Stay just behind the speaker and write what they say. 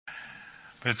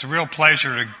But it's a real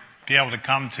pleasure to be able to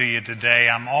come to you today.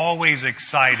 I'm always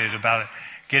excited about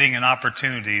getting an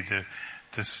opportunity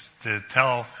to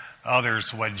tell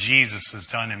others what Jesus has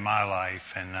done in my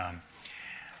life. And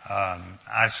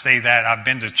I say that I've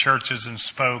been to churches and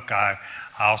spoke.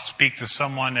 I'll speak to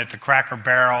someone at the Cracker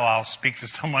Barrel. I'll speak to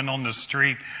someone on the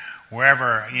street,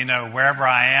 wherever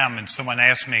I am. And someone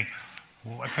asks me,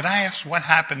 could I ask what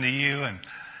happened to you? And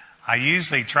I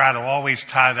usually try to always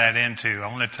tie that into, I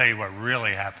want to tell you what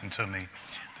really happened to me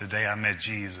the day I met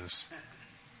Jesus.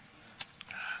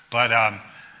 But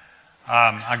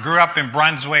I grew up in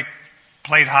Brunswick,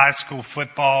 played high school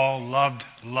football,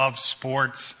 loved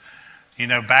sports.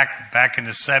 Back in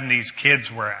the 70s,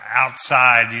 kids were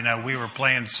outside. We were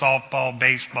playing softball,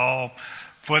 baseball,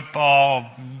 football,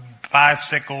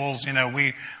 bicycles.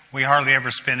 We hardly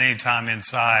ever spent any time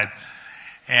inside.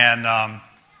 And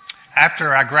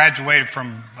after I graduated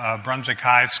from Brunswick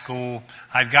High School,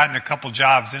 I'd gotten a couple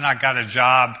jobs. Then I got a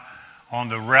job on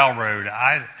the railroad.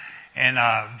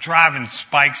 Driving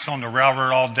spikes on the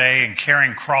railroad all day and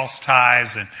carrying cross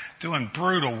ties and doing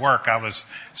brutal work. I was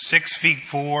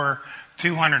 6'4",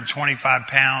 225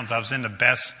 pounds. I was in the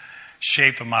best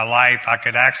shape of my life. I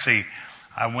could actually,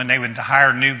 when they would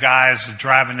hire new guys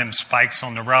driving them spikes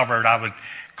on the railroad, I would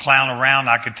clown around.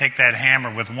 I could take that hammer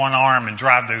with one arm and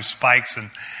drive those spikes,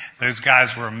 and those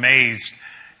guys were amazed,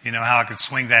 how I could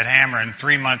swing that hammer. And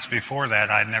 3 months before that,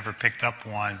 I'd never picked up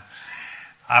one.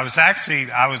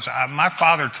 My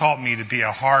father taught me to be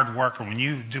a hard worker. When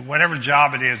you do whatever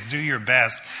job it is, do your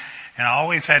best. And I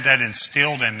always had that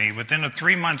instilled in me. Within a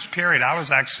 3 months period, I was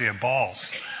actually a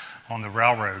boss on the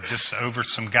railroad, just over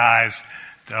some guys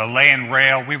laying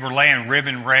rail. We were laying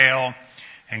ribbon rail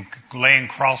and laying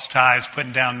cross ties,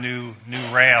 putting down new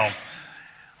rail.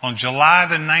 On July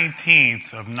the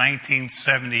 19th of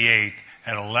 1978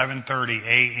 at 11:30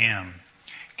 a.m.,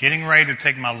 getting ready to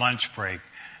take my lunch break,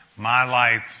 my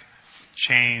life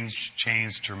changed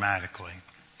dramatically.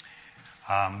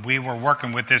 We were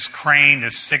working with this crane,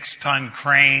 this 6-ton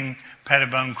crane,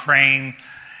 Pettibone crane,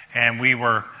 and we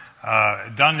were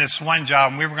done this one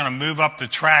job, and we were going to move up the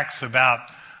tracks about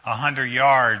 100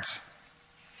 yards.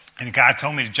 And the guy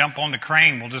told me to jump on the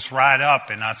crane. We'll just ride up.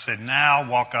 And I said, no, I'll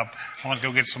walk up. I want to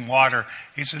go get some water.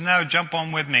 He said, no, jump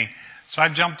on with me. So I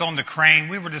jumped on the crane.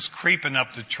 We were just creeping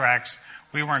up the tracks.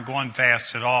 We weren't going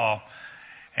fast at all.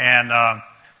 And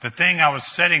the thing I was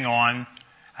sitting on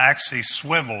actually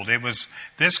swiveled. It was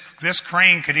this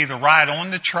crane could either ride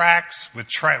on the tracks with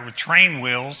train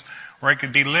wheels, or it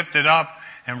could be lifted up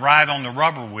and ride on the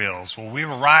rubber wheels. Well, we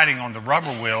were riding on the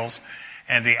rubber wheels,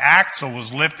 and the axle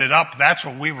was lifted up. That's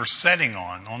what we were sitting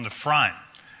on the front.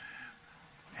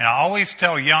 And I always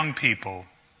tell young people,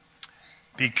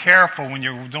 be careful when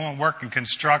you're doing work in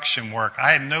construction work.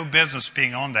 I had no business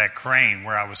being on that crane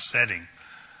where I was sitting.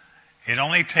 It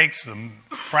only takes a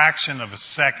fraction of a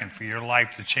second for your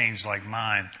life to change like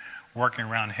mine, working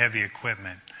around heavy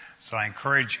equipment. So I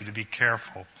encourage you to be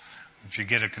careful if you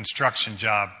get a construction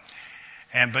job.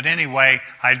 But anyway,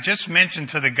 I just mentioned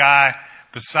to the guy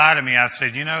beside of me, I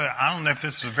said, I don't know if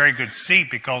this is a very good seat,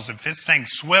 because if this thing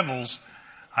swivels,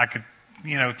 I could,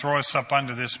 throw us up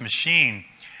under this machine.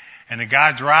 And the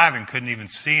guy driving couldn't even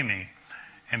see me.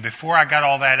 And before I got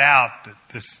all that out,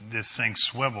 this thing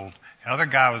swiveled. The other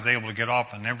guy was able to get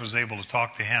off and never was able to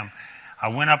talk to him. I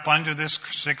went up under this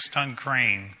 6-ton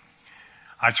crane.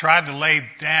 I tried to lay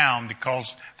down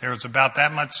because there was about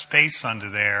that much space under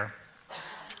there.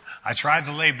 I tried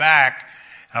to lay back,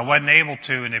 and I wasn't able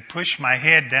to, and it pushed my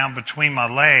head down between my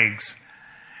legs.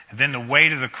 And then the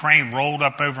weight of the crane rolled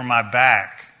up over my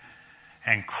back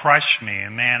and crushed me.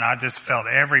 And man, I just felt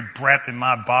every breath in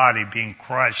my body being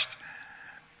crushed.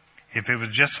 If it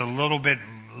was just a little bit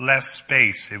less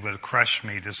space, it would have crushed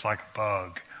me just like a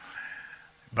bug.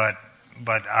 But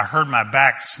I heard my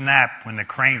back snap when the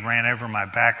crane ran over my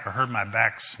back. I heard my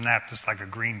back snap just like a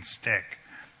green stick.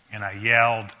 And I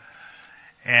yelled.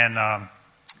 And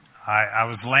I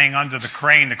was laying under the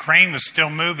crane. The crane was still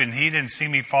moving. He didn't see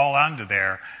me fall under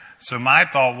there. So my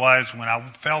thought was, when I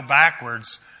fell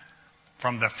backwards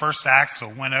from the first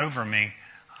axle, went over me,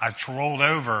 I rolled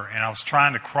over, and I was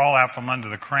trying to crawl out from under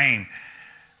the crane.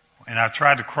 And I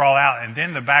tried to crawl out, and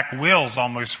then the back wheels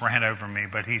almost ran over me,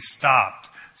 but he stopped.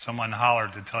 Someone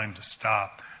hollered to tell him to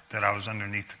stop, that I was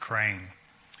underneath the crane.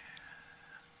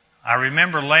 I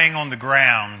remember laying on the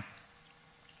ground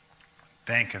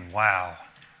thinking, wow,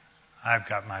 I've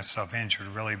got myself injured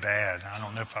really bad. I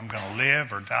don't know if I'm going to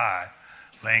live or die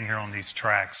laying here on these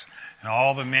tracks. And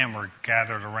all the men were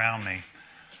gathered around me.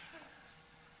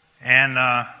 And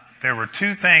there were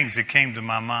two things that came to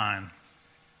my mind.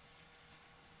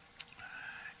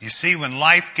 You see, when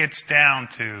life gets down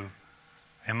to,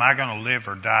 am I going to live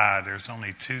or die, there's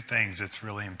only two things that's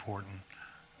really important.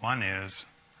 One is,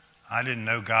 I didn't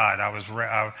know God. I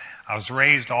was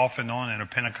raised off and on in a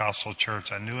Pentecostal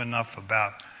church. I knew enough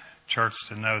about church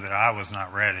to know that I was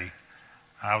not ready.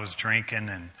 I was drinking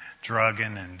and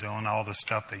drugging and doing all the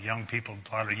stuff that a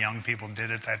lot of young people did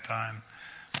at that time.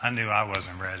 I knew I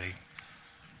wasn't ready.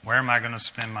 Where am I going to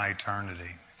spend my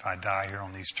eternity if I die here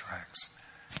on these tracks?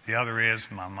 The other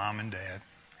is my mom and dad.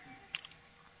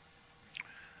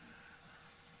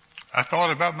 I thought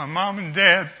about my mom and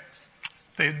dad.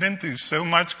 They had been through so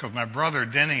much because my brother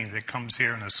Denny that comes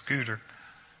here in a scooter,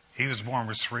 he was born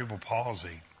with cerebral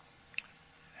palsy.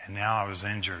 And now I was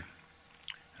injured.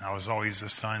 And I was always the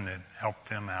son that helped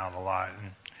them out a lot.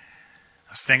 And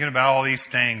I was thinking about all these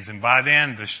things. And by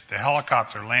then, the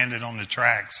helicopter landed on the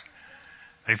tracks.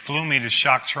 They flew me to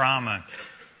shock trauma.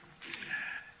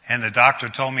 And the doctor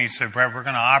told me, he said, Brett, we're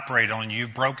going to operate on you.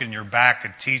 You've broken your back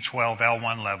at T12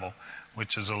 L1 level,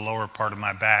 which is the lower part of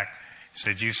my back. He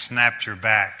said, you snapped your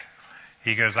back.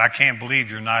 He goes, I don't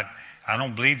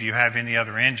believe you have any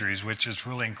other injuries, which is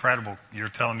really incredible. You're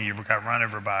telling me you got run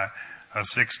over by a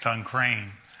 6-ton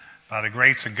crane. By the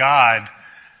grace of God,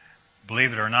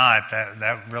 believe it or not,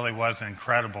 that really was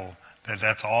incredible.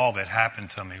 That's all that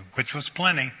happened to me, which was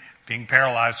plenty. Being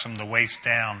paralyzed from the waist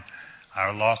down,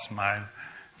 I lost my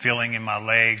feeling in my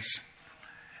legs.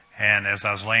 And as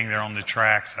I was laying there on the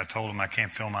tracks, I told him I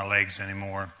can't feel my legs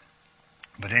anymore.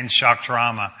 But in shock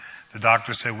trauma, the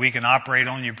doctor said, we can operate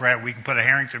on you, Brett. We can put a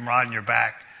Harrington rod in your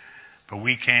back, but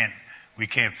we can't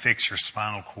fix your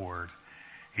spinal cord.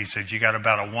 He said, you got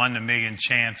about a 1 in a million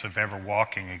chance of ever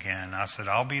walking again. I said,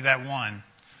 I'll be that one.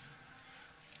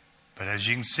 But as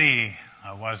you can see,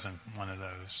 I wasn't one of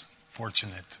those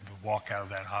fortunate to walk out of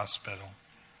that hospital.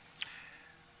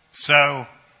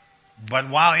 But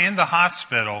while in the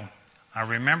hospital, I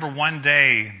remember one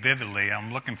day vividly,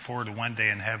 I'm looking forward to one day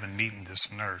in heaven meeting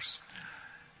this nurse.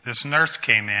 This nurse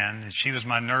came in, and she was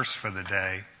my nurse for the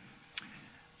day.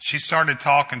 She started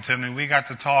talking to me. We got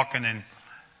to talking,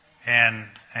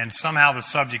 and somehow the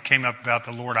subject came up about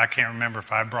the Lord. I can't remember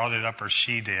if I brought it up or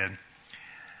she did.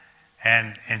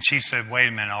 And she said, wait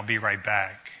a minute, I'll be right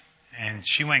back. And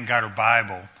she went and got her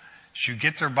Bible. She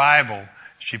gets her Bible.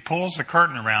 She pulls the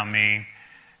curtain around me.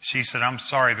 She said, I'm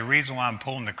sorry, the reason why I'm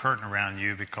pulling the curtain around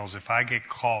you, because if I get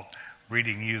caught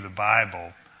reading you the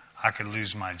Bible, I could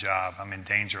lose my job. I'm in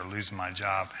danger of losing my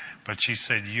job. But she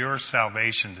said, your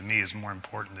salvation to me is more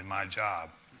important than my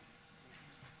job.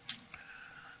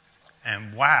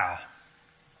 And wow,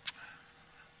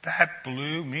 that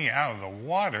blew me out of the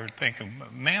water thinking,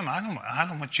 ma'am, I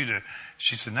don't want you to.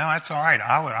 She said, no, that's all right.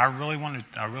 I really want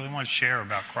to share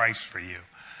about Christ for you.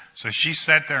 So she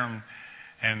sat there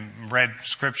and read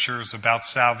scriptures about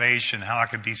salvation, how I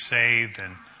could be saved.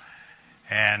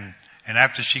 And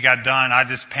after she got done, I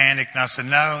just panicked and I said,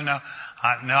 no,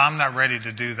 I'm not ready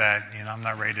to do that. I'm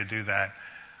not ready to do that.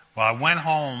 Well, I went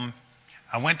home.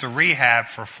 I went to rehab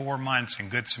for 4 months in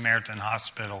Good Samaritan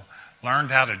Hospital,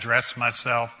 learned how to dress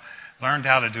myself, learned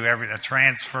how to do everything,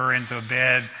 transfer into a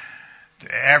bed,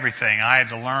 everything. I had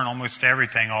to learn almost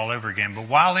everything all over again. But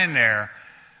while in there,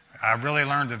 I really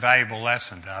learned a valuable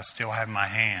lesson that I still have my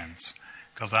hands.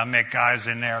 Because I met guys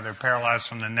in there, they're paralyzed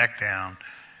from the neck down,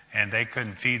 and they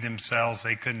couldn't feed themselves,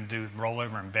 they couldn't roll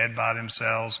over in bed by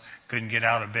themselves, couldn't get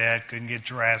out of bed, couldn't get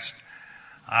dressed.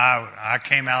 I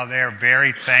came out of there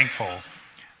very thankful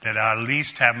that I at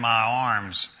least have my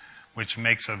arms, which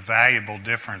makes a valuable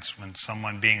difference when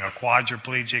someone being a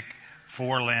quadriplegic,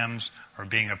 4 limbs, or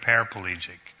being a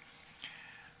paraplegic.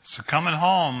 So coming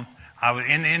home, I was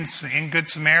in Good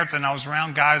Samaritan. I was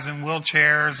around guys in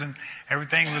wheelchairs, and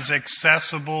everything was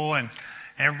accessible, and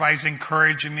everybody's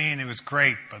encouraging me, and it was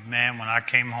great. But man, when I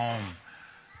came home,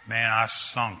 I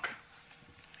sunk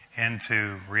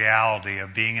into reality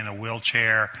of being in a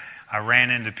wheelchair. I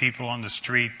ran into people on the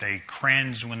street. They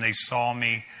cringed when they saw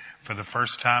me for the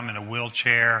first time in a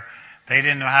wheelchair. They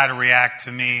didn't know how to react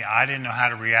to me. I didn't know how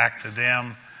to react to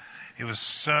them. It was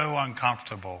so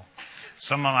uncomfortable.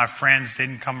 Some of my friends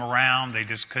didn't come around. They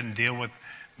just couldn't deal with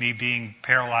me being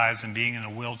paralyzed and being in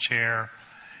a wheelchair.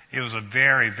 It was a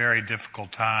very, very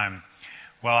difficult time.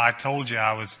 Well, I told you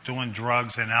I was doing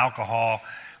drugs and alcohol.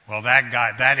 Well,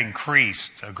 that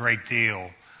increased a great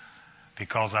deal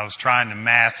because I was trying to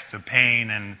mask the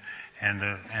pain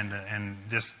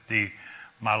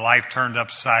my life turned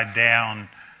upside down,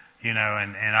 and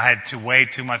I had way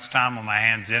too much time on my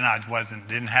hands. Then I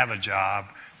didn't have a job,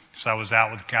 so I was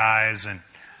out with guys, and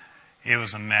it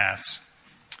was a mess.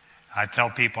 I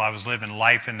tell people I was living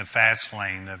life in the fast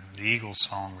lane. The Eagles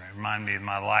song reminded me of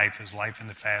my life is life in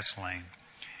the fast lane.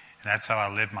 And that's how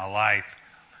I lived my life.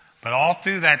 But all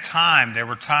through that time, there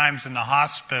were times in the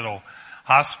hospital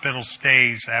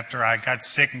stays after I got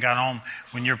sick and got home.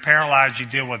 When you're paralyzed, you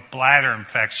deal with bladder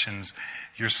infections.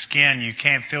 Your skin, you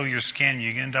can't feel your skin.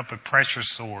 You end up with pressure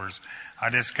sores.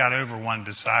 I just got over one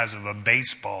the size of a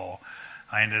baseball.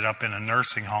 I ended up in a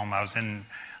nursing home. I was in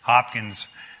Hopkins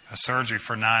surgery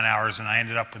for 9 hours, and I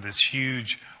ended up with this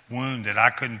huge wound that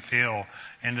I couldn't feel.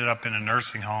 Ended up in a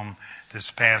nursing home this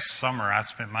past summer. I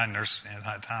spent my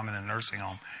time in a nursing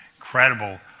home.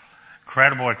 Incredible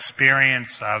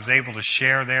experience. I was able to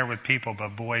share there with people,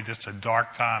 but boy, just a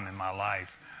dark time in my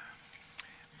life.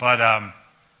 But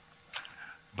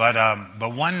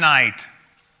one night,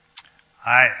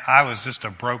 I was just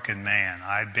a broken man.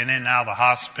 I'd been in and out of the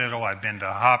hospital. I'd been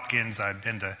to Hopkins. I'd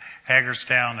been to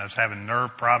Hagerstown. I was having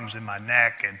nerve problems in my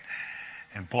neck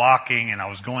and blocking, and I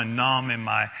was going numb in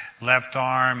my left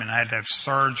arm, and I had to have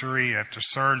surgery after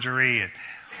surgery.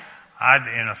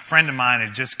 And a friend of mine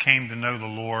had just came to know the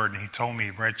Lord, and he told me,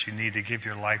 Brett, you need to give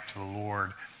your life to the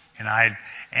Lord. And I had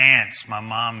aunts, my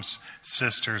mom's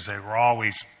sisters, they were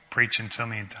always preaching to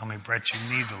me and telling me, Brett, you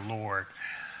need the Lord.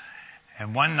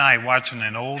 And one night, watching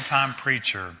an old-time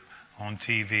preacher on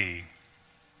TV,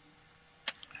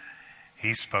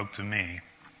 he spoke to me.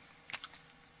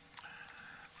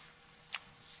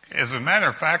 As a matter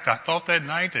of fact, I thought that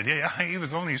night that he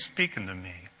was only speaking to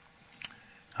me.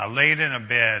 I laid in a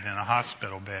bed, in a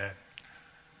hospital bed,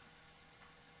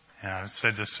 and I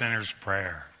said the sinner's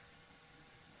prayer.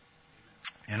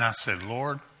 And I said,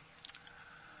 Lord,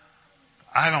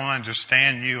 I don't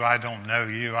understand you. I don't know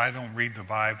you. I don't read the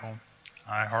Bible.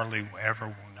 I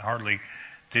hardly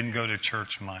didn't go to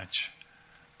church much.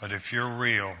 But if you're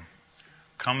real,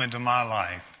 come into my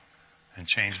life and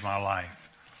change my life.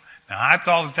 Now, I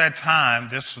thought at that time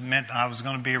this meant I was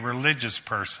going to be a religious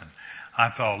person. I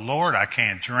thought, Lord, I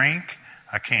can't drink,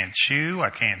 I can't chew, I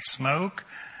can't smoke,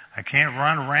 I can't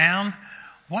run around.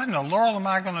 What in the world am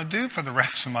I going to do for the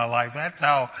rest of my life? That's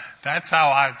how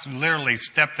I literally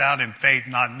stepped out in faith,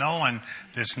 not knowing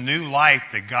this new life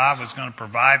that God was going to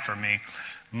provide for me.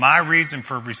 My reason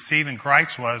for receiving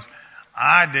Christ was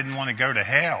I didn't want to go to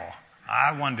hell.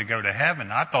 I wanted to go to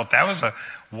heaven. I thought that was a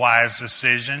wise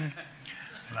decision.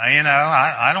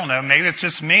 I don't know. Maybe it's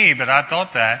just me, but I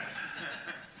thought that.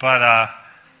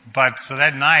 But so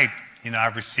that night, I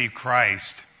received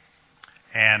Christ.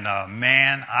 And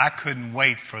man, I couldn't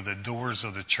wait for the doors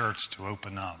of the church to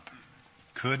open up.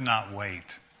 Could not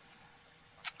wait.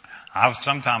 I was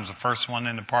sometimes the first one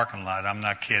in the parking lot. I'm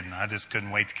not kidding. I just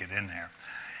couldn't wait to get in there.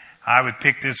 I would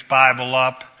pick this Bible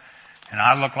up, and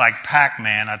I looked like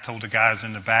Pac-Man. I told the guys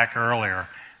in the back earlier,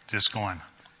 just going.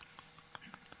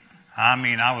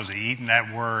 I was eating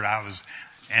that word.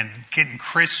 And getting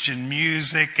Christian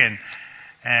music and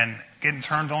getting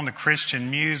turned on to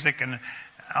Christian music. And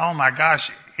oh my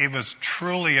gosh, it was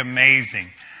truly amazing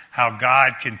how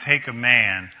God can take a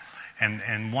man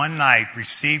and one night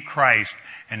receive Christ,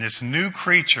 and this new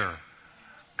creature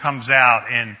comes out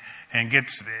and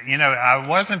gets,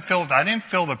 I didn't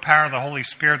feel the power of the Holy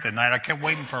Spirit that night. I kept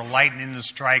waiting for lightning to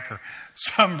strike or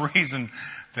some reason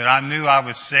that I knew I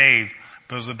was saved.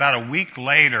 But it was about a week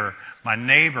later, my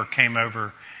neighbor came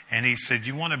over and he said,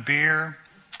 you want a beer?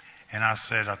 And I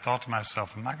thought to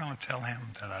myself, am I going to tell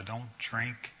him that I don't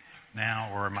drink now?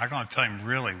 Or am I going to tell him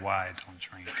really why I don't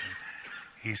drink?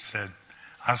 And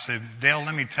I said, Dale,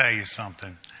 let me tell you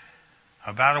something.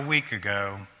 About a week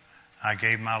ago, I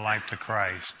gave my life to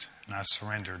Christ and I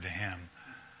surrendered to him.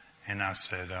 And I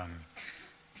said,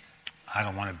 I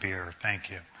don't want a beer. Thank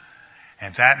you.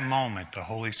 At that moment, the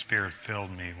Holy Spirit filled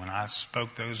me when I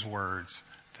spoke those words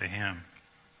to him.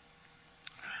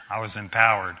 I was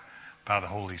empowered by the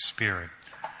Holy Spirit.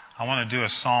 I want to do a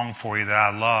song for you that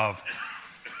I love.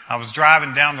 I was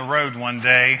driving down the road one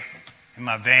day in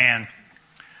my van,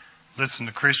 listening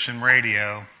to Christian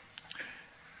radio,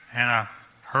 and I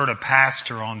heard a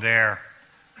pastor on there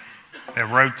that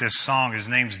wrote this song. His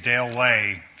name's Dale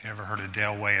Way. If you ever heard of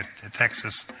Dale Way at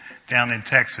Texas, down in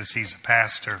Texas, he's a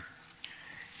pastor.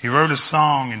 He wrote a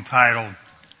song entitled,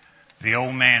 The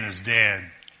Old Man is Dead.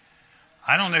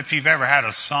 I don't know if you've ever had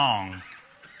a song,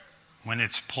 when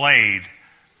it's played,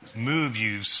 move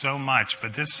you so much,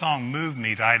 but this song moved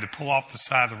me that I had to pull off the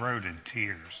side of the road in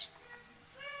tears.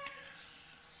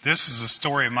 This is the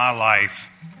story of my life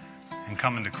and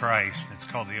coming to Christ. It's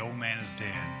called The Old Man is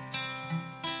Dead.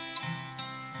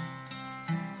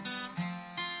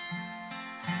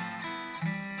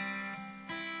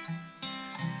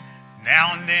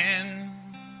 Now and then,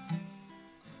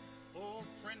 old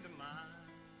friend of mine,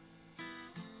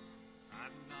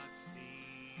 I've not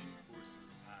seen for some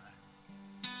time.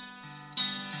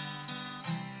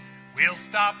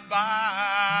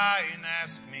 by and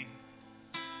ask me,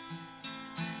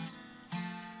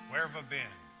 where have I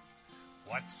been?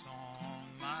 What's on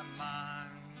my mind?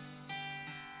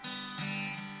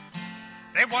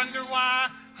 They wonder why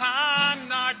I'm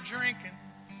not drinking,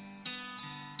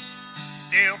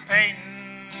 still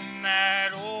painting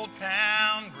that old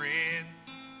town red.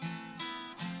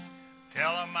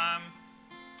 Tell them I'm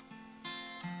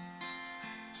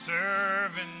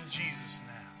serving Jesus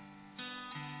now.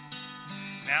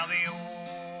 Now the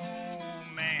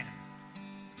old man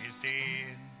is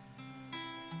dead.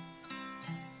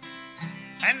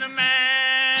 And the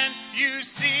man you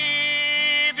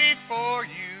see before you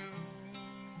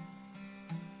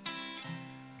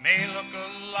may look a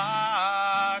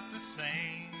lot the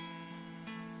same.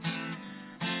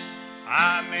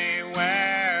 I may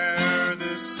wear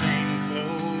the same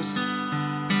clothes,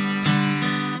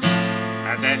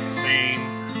 have that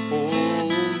same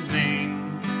old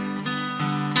name.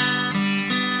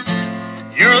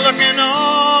 You're looking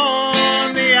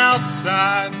on the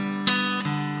outside,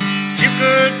 you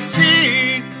could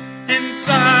see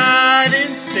inside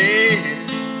instead.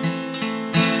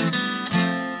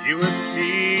 You would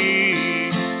see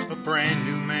a brand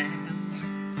new man,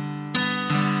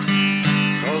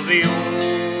 'cause the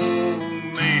old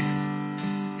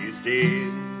man is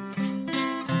dead.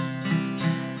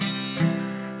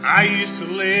 I used to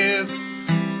live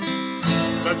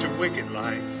such a wicked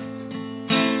life,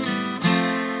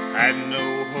 had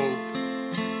no hope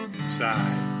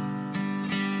inside.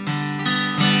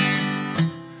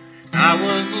 I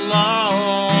was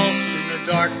lost in the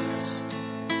darkness,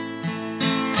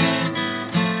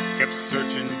 kept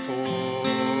searching for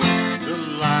the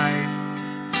light.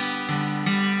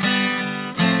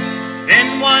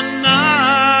 Then one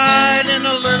night in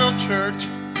a little church,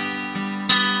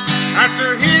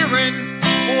 after hearing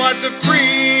what the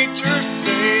preacher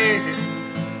said,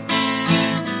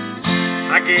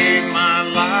 I gave my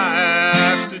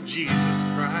life to Jesus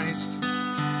Christ.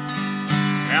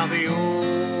 Now the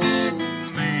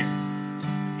old man,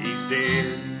 he's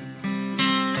dead.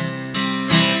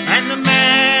 And the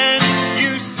man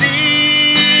you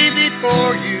see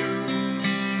before you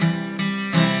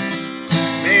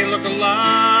may look a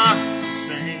lot the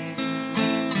same,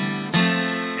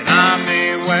 and I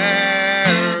may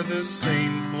wear the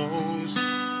same clothes,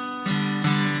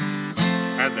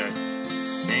 have that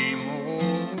same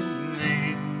old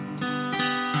name.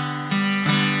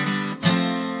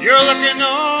 You're looking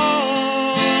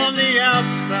on the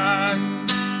outside,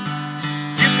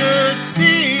 you could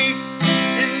see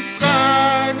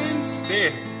inside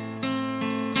instead.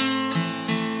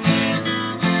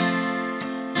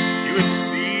 You would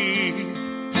see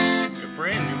a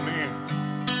brand new man.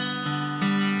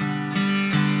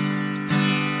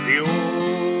 The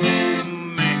old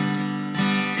man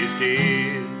is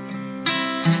dead,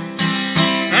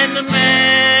 and the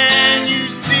man you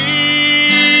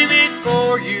see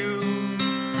before you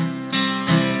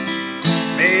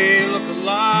may look a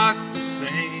lot the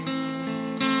same,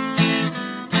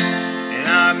 and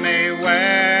I may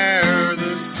wear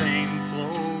the same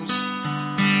clothes,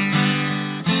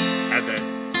 have that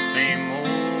same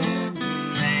old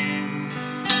name.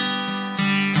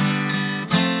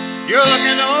 You're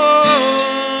looking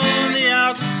on the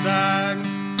outside,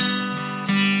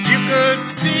 you could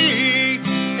see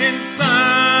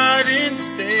inside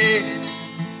instead.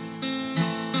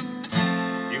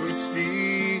 You would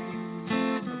see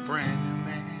a brand new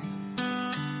man,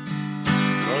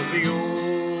 'cause the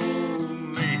old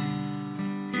man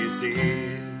is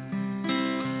dead.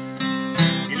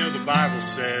 You know, the Bible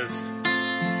says,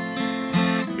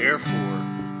 therefore,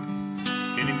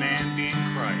 if any man be in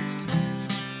Christ,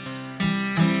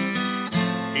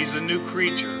 he's a new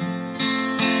creature.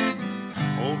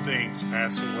 Old things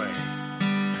pass away,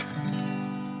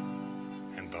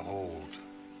 and behold,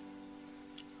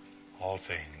 all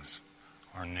things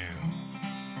are new.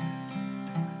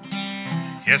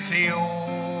 Yes, the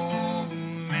old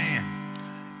man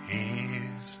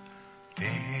is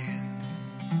dead.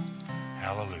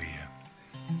 Hallelujah.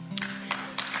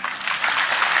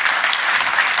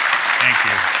 Thank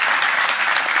you.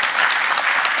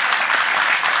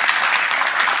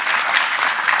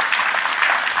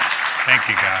 Thank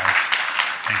you, guys.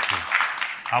 Thank you.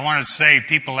 I want to say,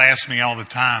 people ask me all the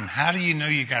time, how do you know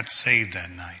you got saved that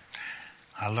night?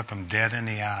 I look them dead in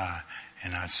the eye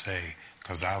and I say,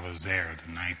 because I was there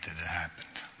the night that it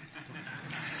happened.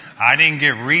 I didn't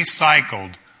get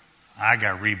recycled. I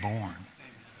got reborn.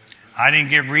 I didn't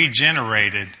get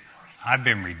regenerated. I've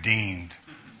been redeemed.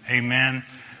 Amen.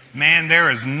 Man, there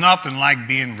is nothing like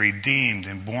being redeemed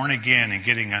and born again and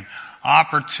getting an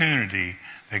opportunity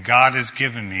that God has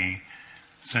given me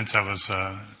since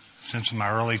since my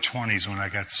early 20s when I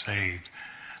got saved.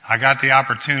 I got the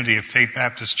opportunity at Faith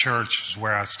Baptist Church, is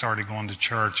where I started going to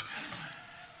church.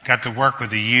 Got to work with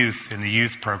the youth in the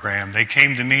youth program. They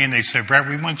came to me and they said, Brett,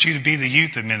 we want you to be the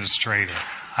youth administrator.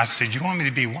 I said, you want me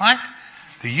to be what?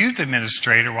 The youth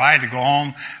administrator? Well, I had to go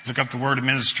home, look up the word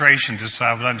administration just so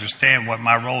I would understand what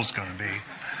my role is going to be.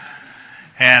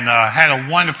 And had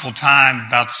a wonderful time,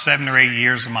 about 7 or 8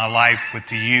 years of my life with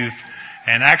the youth.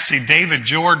 And actually, David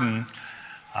Jordan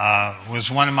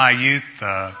was one of my youth.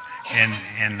 I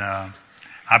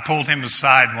pulled him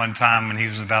aside one time when he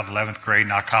was about 11th grade,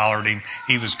 and I collared him.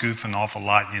 He was goofing an awful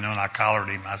lot, and I collared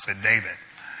him. I said, David,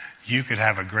 you could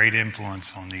have a great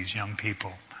influence on these young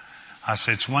people. I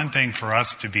said, it's one thing for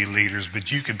us to be leaders,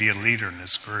 but you could be a leader in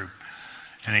this group.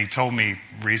 And he told me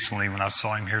recently when I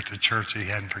saw him here at the church that he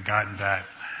hadn't forgotten that.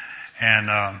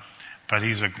 And but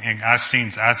I've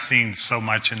seen so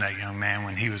much in that young man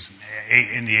when he was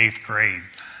in the 8th grade.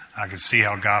 I could see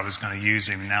how God was going to use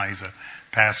him, and now he's a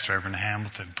pastor over in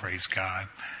Hamilton, praise God.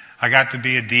 I got to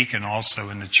be a deacon also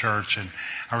in the church, and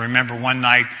I remember one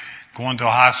night going to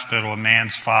a hospital, a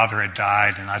man's father had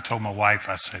died, and I told my wife,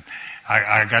 I said,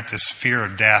 I got this fear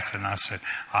of death, and I said,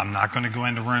 I'm not going to go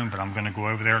in the room, but I'm going to go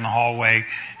over there in the hallway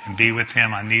and be with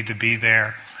him. I need to be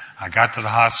there. I got to the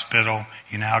hospital.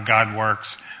 You know how God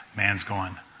works. Man's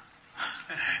going.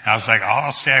 I was like,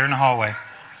 I'll stay here in the hallway.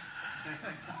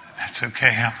 That's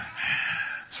okay.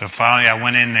 So finally I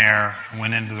went in there,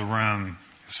 went into the room.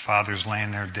 His father's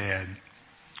laying there dead.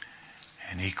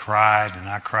 And he cried, and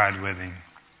I cried with him.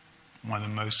 One of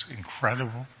the most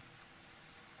incredible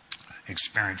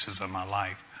experiences of my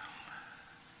life.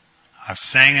 I've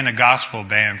sang in a gospel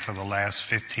band for the last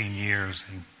 15 years,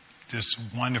 and just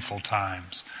wonderful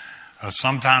times.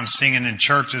 Sometimes singing in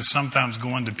churches, sometimes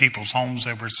going to people's homes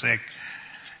that were sick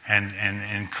and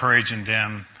encouraging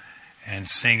them and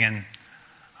singing.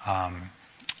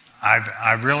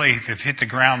 I really have hit the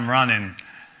ground running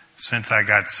since I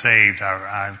got saved.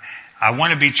 I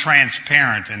want to be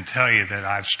transparent and tell you that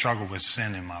I've struggled with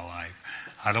sin in my life.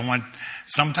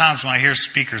 Sometimes when I hear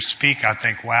speakers speak, I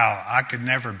think, wow, I could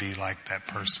never be like that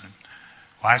person.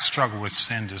 Well, I struggle with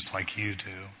sin just like you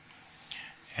do.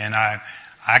 And I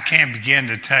can't begin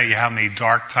to tell you how many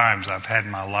dark times I've had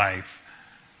in my life,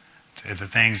 the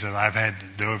things that I've had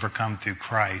to overcome through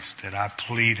Christ, that I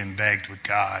plead and begged with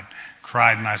God,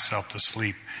 cried myself to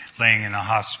sleep, laying in a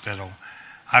hospital.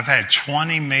 I've had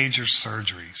 20 major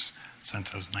surgeries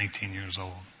since I was 19 years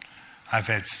old. I've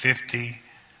had 50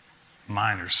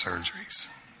 minor surgeries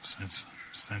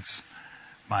since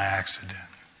my accident.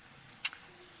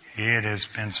 It has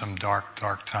been some dark,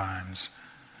 dark times.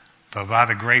 But by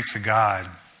the grace of God,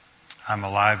 I'm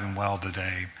alive and well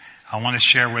today. I want to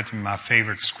share with you my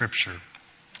favorite scripture.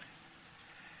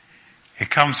 It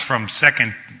comes from 2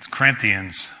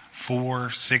 Corinthians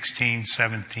 4, 16,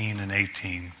 17, and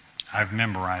 18. I've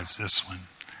memorized this one.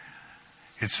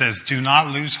 It says, do not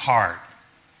lose heart.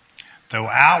 Though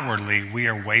outwardly we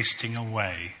are wasting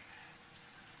away,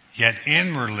 yet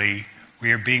inwardly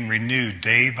we are being renewed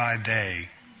day by day.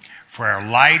 For our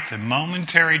light and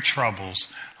momentary troubles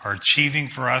are achieving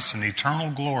for us an eternal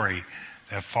glory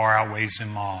that far outweighs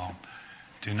them all.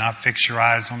 Do not fix your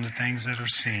eyes on the things that are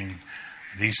seen.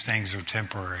 These things are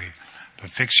temporary. But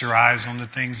fix your eyes on the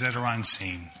things that are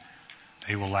unseen.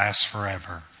 They will last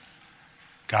forever.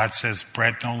 God says,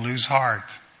 Brett, don't lose heart.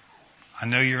 I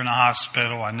know you're in a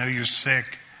hospital. I know you're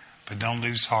sick, but don't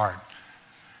lose heart.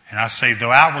 And I say,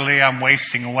 though outwardly I'm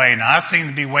wasting away. Now, I seem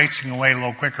to be wasting away a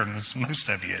little quicker than most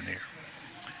of you in here.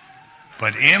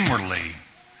 But inwardly,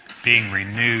 being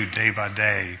renewed day by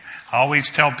day. I always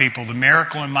tell people the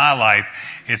miracle in my life,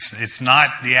 it's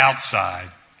not the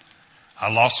outside.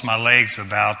 I lost my legs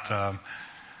about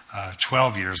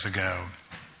 12 years ago.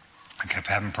 I kept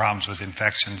having problems with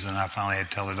infections, and I finally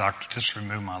had to tell the doctor, just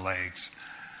remove my legs.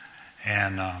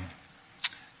 And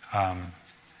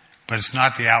but it's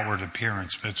not the outward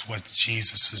appearance, but it's what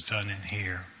Jesus has done in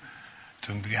here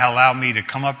to allow me to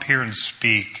come up here and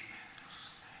speak.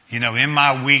 You know, in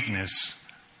my weakness,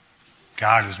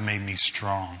 God has made me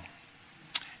strong.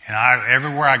 And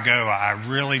everywhere I go, I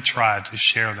really try to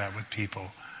share that with people.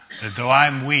 That though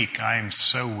I'm weak, I am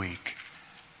so weak.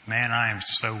 Man, I am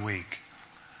so weak.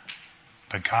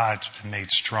 But God's been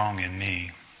made strong in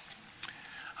me.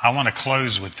 I want to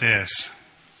close with this.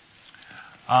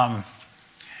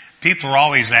 People are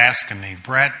always asking me,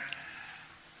 Brett,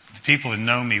 the people that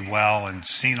know me well and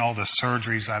seen all the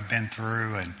surgeries I've been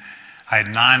through, and I had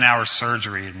 9-hour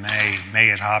surgery in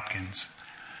May at Hopkins.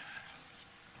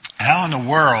 How in the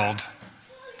world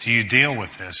do you deal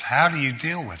with this? How do you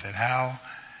deal with it? How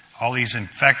all these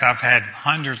I've had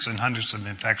hundreds and hundreds of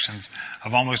infections.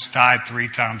 I've almost died 3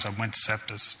 times. I went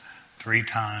sepsis 3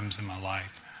 times in my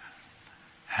life.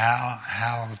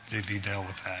 How did you deal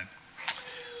with that?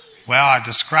 Well, I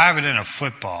describe it in a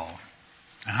football.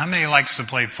 Now, how many likes to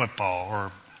play football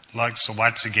or likes to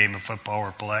watch a game of football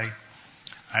or play?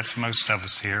 That's most of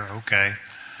us here. Okay.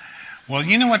 Well,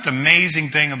 you know what the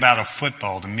amazing thing about a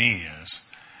football to me is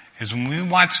when we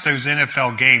watch those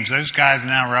NFL games, those guys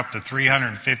now are up to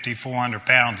 350, 400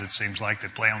 pounds, it seems like,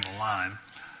 that play on the line.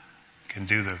 Can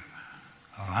do the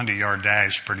 100-yard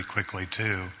dash pretty quickly,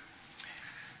 too.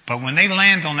 But when they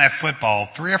land on that football,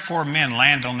 3 or 4 men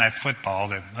land on that football,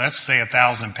 that let's say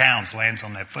 1,000 pounds lands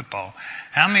on that football.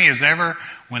 How many has ever,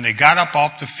 when they got up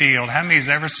off the field, how many has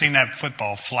ever seen that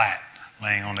football flat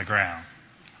laying on the ground?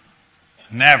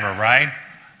 Never, right?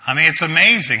 I mean, it's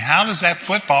amazing. How does that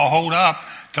football hold up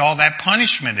to all that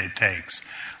punishment it takes?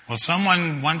 Well,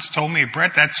 someone once told me,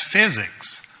 Brett, that's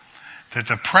physics. That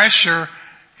the pressure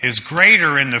is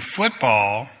greater in the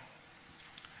football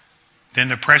than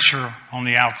the pressure on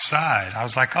the outside. I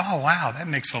was like, oh, wow, that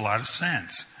makes a lot of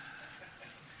sense.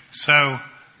 So,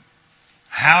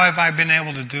 how have I been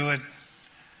able to do it?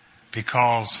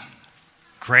 Because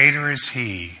greater is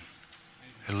He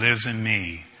that lives in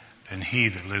me than he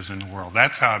that lives in the world.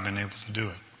 That's how I've been able to do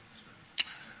it.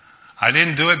 I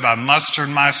didn't do it by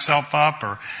mustering myself up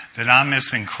or that I'm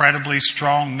this incredibly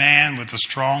strong man with a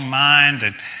strong mind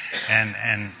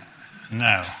and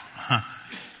no.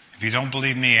 If you don't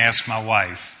believe me, ask my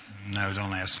wife. No,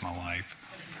 don't ask my wife.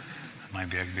 That might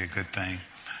be a good thing.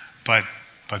 But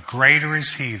greater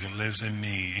is He that lives in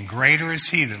me, and greater is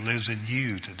He that lives in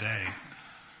you today,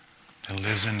 that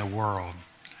lives in the world.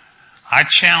 I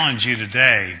challenge you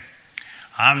today.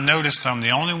 I've noticed I'm the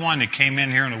only one that came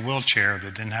in here in a wheelchair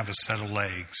that didn't have a set of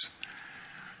legs.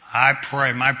 I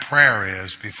pray, my prayer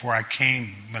is, before I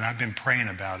came, what I've been praying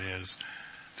about is,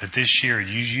 that this year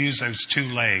you use those 2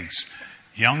 legs.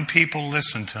 Young people,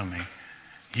 listen to me.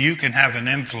 You can have an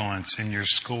influence in your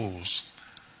schools.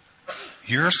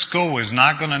 Your school is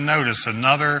not going to notice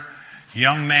another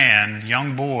young man,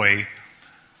 young boy,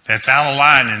 that's out of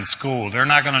line in school. They're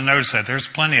not going to notice that. There's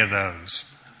plenty of those.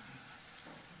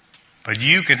 But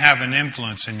you can have an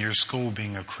influence in your school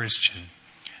being a Christian.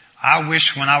 I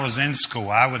wish when I was in school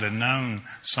I would have known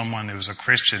someone who was a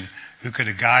Christian who could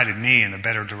have guided me in a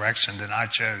better direction than I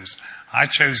chose. I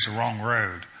chose the wrong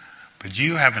road. But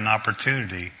you have an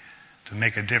opportunity to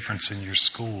make a difference in your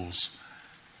schools.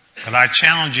 But I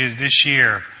challenge you this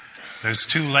year, those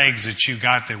 2 legs that you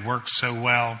got that work so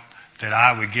well, that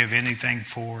I would give anything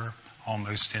for,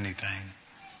 almost anything.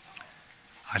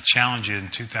 I challenge you in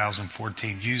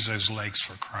 2014, use those legs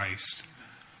for Christ.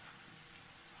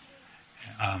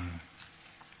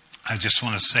 I just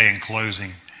want to say in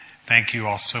closing, thank you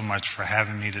all so much for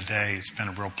having me today. It's been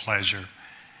a real pleasure.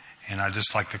 And I'd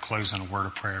just like to close in a word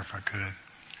of prayer if I could.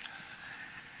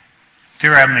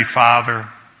 Dear Heavenly Father,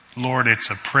 Lord, it's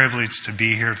a privilege to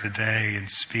be here today and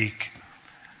speak.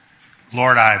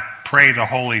 Lord, I pray the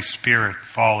Holy Spirit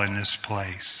fall in this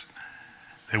place.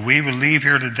 That we would leave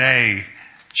here today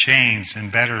changed in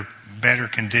better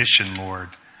condition, Lord,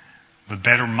 with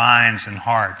better minds and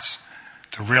hearts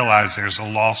to realize there's a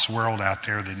lost world out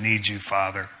there that needs you,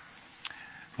 Father.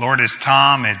 Lord, as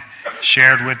Tom had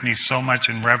shared with me so much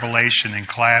in Revelation in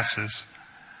classes,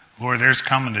 Lord, there's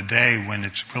coming a day when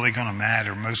it's really going to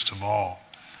matter most of all.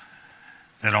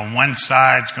 That on one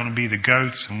side it's going to be the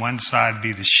goats and one side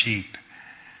be the sheep.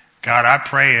 God, I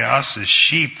pray us as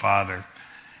sheep, Father,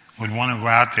 would want to go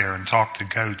out there and talk to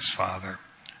goats, Father,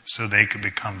 so they could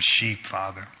become sheep,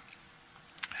 Father.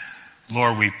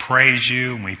 Lord, we praise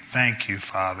you and we thank you,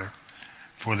 Father,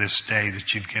 for this day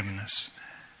that you've given us.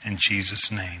 In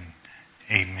Jesus' name,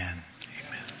 amen. Amen.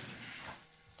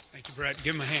 Thank you, Brett.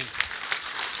 Give him a hand.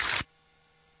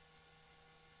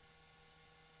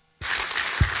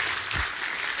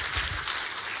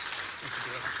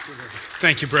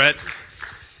 Thank you, Brett.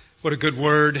 What a good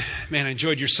word. Man, I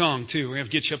enjoyed your song, too. We're going to have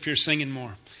to get you up here singing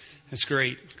more. That's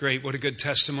great. Great. What a good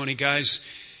testimony, guys.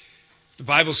 The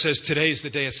Bible says today is the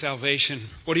day of salvation.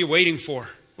 What are you waiting for?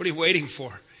 What are you waiting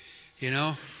for? You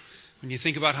know, when you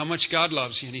think about how much God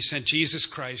loves you and He sent Jesus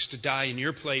Christ to die in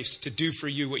your place to do for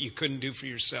you what you couldn't do for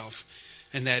yourself,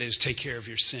 and that is take care of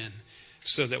your sin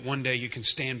so that one day you can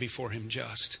stand before Him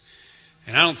just.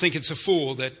 And I don't think it's a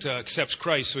fool that accepts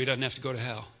Christ so he doesn't have to go to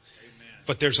hell.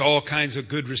 But there's all kinds of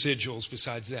good residuals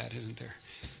besides that, isn't there?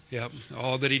 Yep,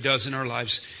 all that He does in our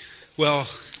lives. Well,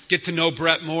 get to know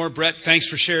Brett more. Brett, thanks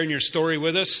for sharing your story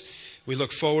with us. We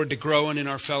look forward to growing in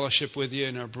our fellowship with you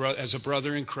and as a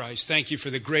brother in Christ. Thank you for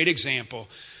the great example.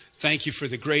 Thank you for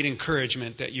the great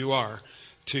encouragement that you are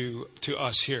to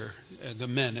us here, the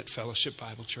men at Fellowship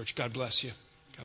Bible Church. God bless you.